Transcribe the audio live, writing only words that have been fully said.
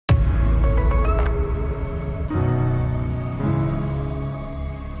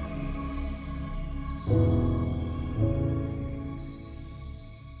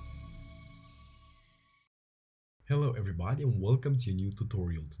Hello everybody and welcome to a new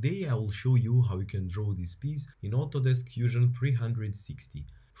tutorial. Today I will show you how you can draw this piece in Autodesk Fusion 360.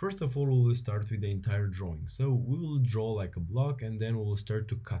 First of all, we will start with the entire drawing. So we will draw like a block and then we will start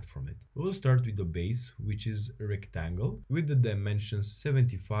to cut from it. We will start with the base, which is a rectangle with the dimensions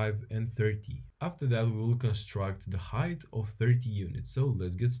 75 and 30. After that we will construct the height of 30 units. So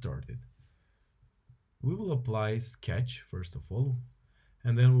let's get started. We will apply sketch first of all,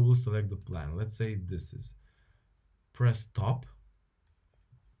 and then we will select the plan. Let's say this is. Press top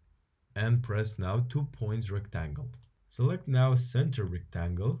and press now 2 points rectangle. Select now center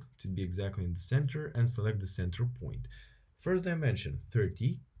rectangle to be exactly in the center and select the center point. First dimension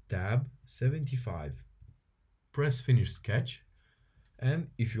 30, tab 75. Press finish sketch, and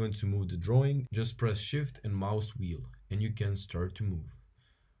if you want to move the drawing, just press shift and mouse wheel and you can start to move.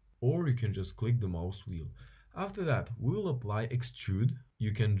 Or you can just click the mouse wheel. After that, we will apply extrude.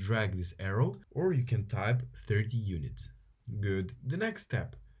 You can drag this arrow or you can type 30 units. Good. The next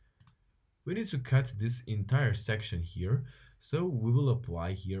step, we need to cut this entire section here. So we will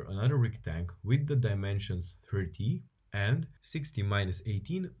apply here another rectangle with the dimensions 30 and 60 minus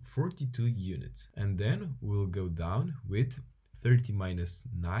 18, 42 units. And then we'll go down with 30 minus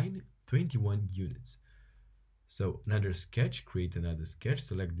 9, 21 units. So another sketch, create another sketch,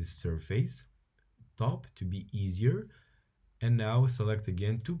 select this surface, top to be easier, and now select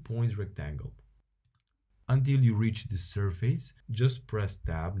again 2 points rectangle. Until you reach this surface, just press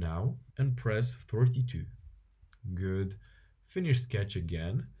tab now and press 42. Good. Finish sketch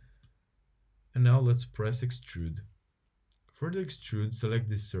again. And now let's press extrude. For the extrude, select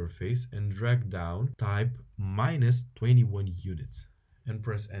this surface and drag down, type minus 21 units and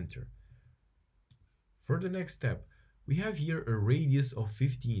press enter. For the next step, we have here a radius of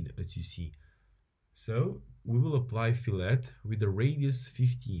 15 as you see. So we will apply fillet with a radius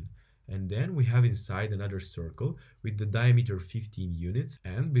 15, and then we have inside another circle with the diameter 15 units,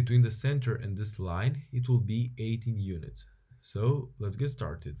 and between the center and this line it will be 18 units. So let's get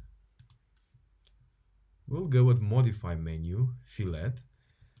started. We'll go with modify menu, fillet,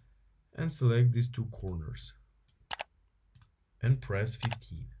 and select these 2 corners and press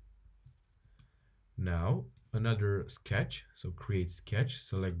 15. Now another sketch, so create sketch,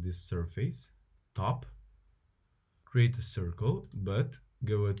 select this surface, top, create a circle, but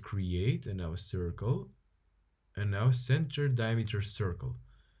go at create and now circle, and now center diameter circle.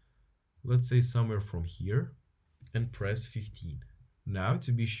 Let's say somewhere from here and press 15. Now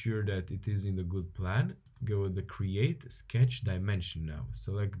to be sure that it is in the good plan, go at the create sketch dimension now.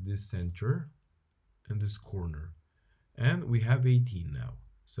 Select this center and this corner. And we have 18 now.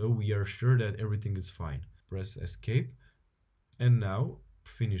 So we are sure that everything is fine. Press escape and now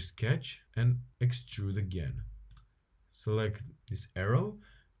finish sketch and extrude again. Select this arrow,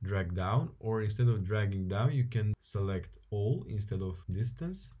 drag down, or instead of dragging down you can select all instead of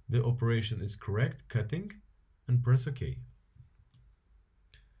distance. The operation is correct, cutting, and press OK.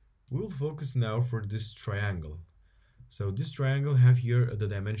 We'll focus now for this triangle. So this triangle have here the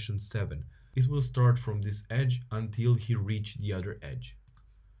dimension 7. It will start from this edge until he reach the other edge.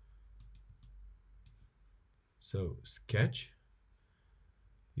 So sketch.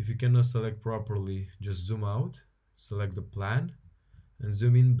 If you cannot select properly, just zoom out, select the plan and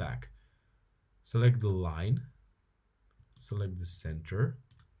zoom in back. Select the line, select the center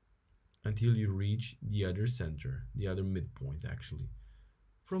until you reach the other center, the other midpoint actually.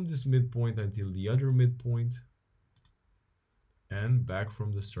 From this midpoint until the other midpoint and back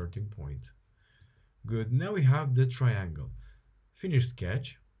from the starting point. Good, now we have the triangle. Finish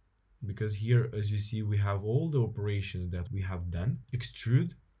sketch, because here as you see we have all the operations that we have done.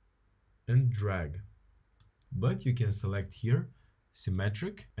 Extrude and drag, but you can select here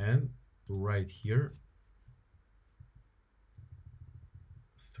symmetric and right here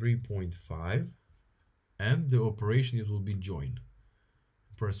 3.5, and the operation it will be join.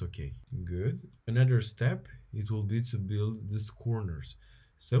 Press OK. Good. Another step it will be to build these corners.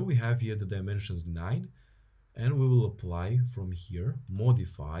 So we have here the dimensions 9, and we will apply from here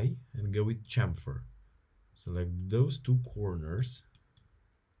modify and go with chamfer. Select those 2 corners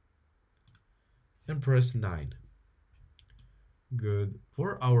and press 9. Good.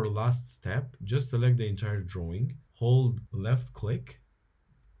 For our last step, just select the entire drawing, hold left click,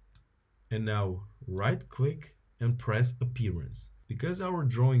 and now right click and press appearance. Because our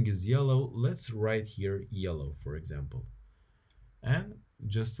drawing is yellow, let's write here yellow for example. And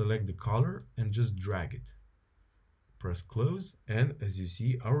just select the color and just drag it. Press close, and as you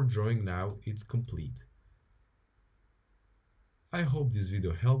see our drawing now it's complete. I hope this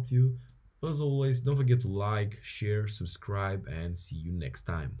video helped you. As always, don't forget to like, share, subscribe, and see you next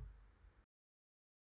time.